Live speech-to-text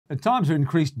At times of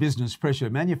increased business pressure,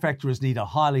 manufacturers need a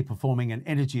highly performing and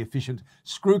energy-efficient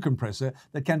screw compressor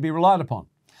that can be relied upon.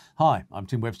 Hi, I'm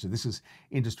Tim Webster. This is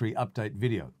Industry Update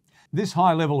Video. This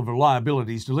high level of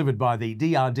reliability is delivered by the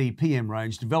DRD PM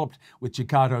range developed with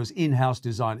Ceccato's in-house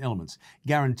design elements,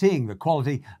 guaranteeing the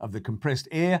quality of the compressed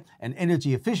air and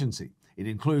energy efficiency. It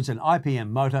includes an IPM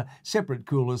motor, separate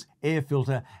coolers, air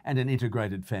filter, and an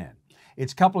integrated fan.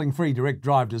 Its coupling-free direct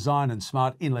drive design and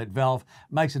smart inlet valve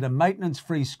makes it a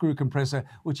maintenance-free screw compressor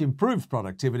which improves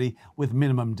productivity with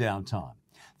minimum downtime.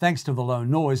 Thanks to the low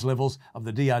noise levels of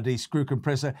the DRD screw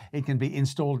compressor, it can be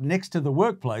installed next to the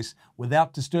workplace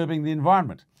without disturbing the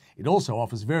environment. It also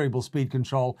offers variable speed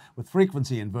control with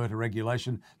frequency inverter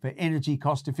regulation for energy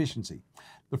cost efficiency.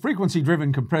 The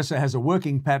frequency-driven compressor has a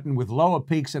working pattern with lower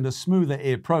peaks and a smoother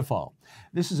air profile.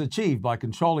 This is achieved by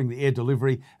controlling the air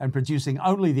delivery and producing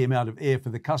only the amount of air for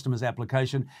the customer's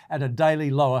application at a daily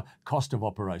lower cost of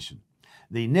operation.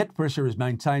 The net pressure is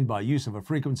maintained by use of a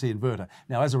frequency inverter.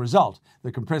 Now, as a result,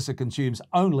 the compressor consumes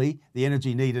only the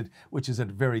energy needed, which is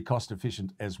very cost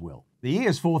efficient as well. The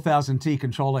ES4000T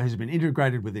controller has been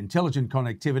integrated with intelligent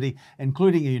connectivity,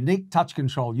 including a unique touch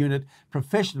control unit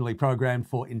professionally programmed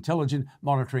for intelligent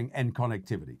monitoring and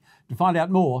connectivity. To find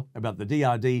out more about the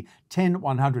DRD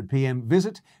 10100 PM,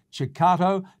 visit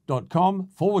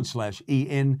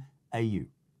ceccato.com/ENAU.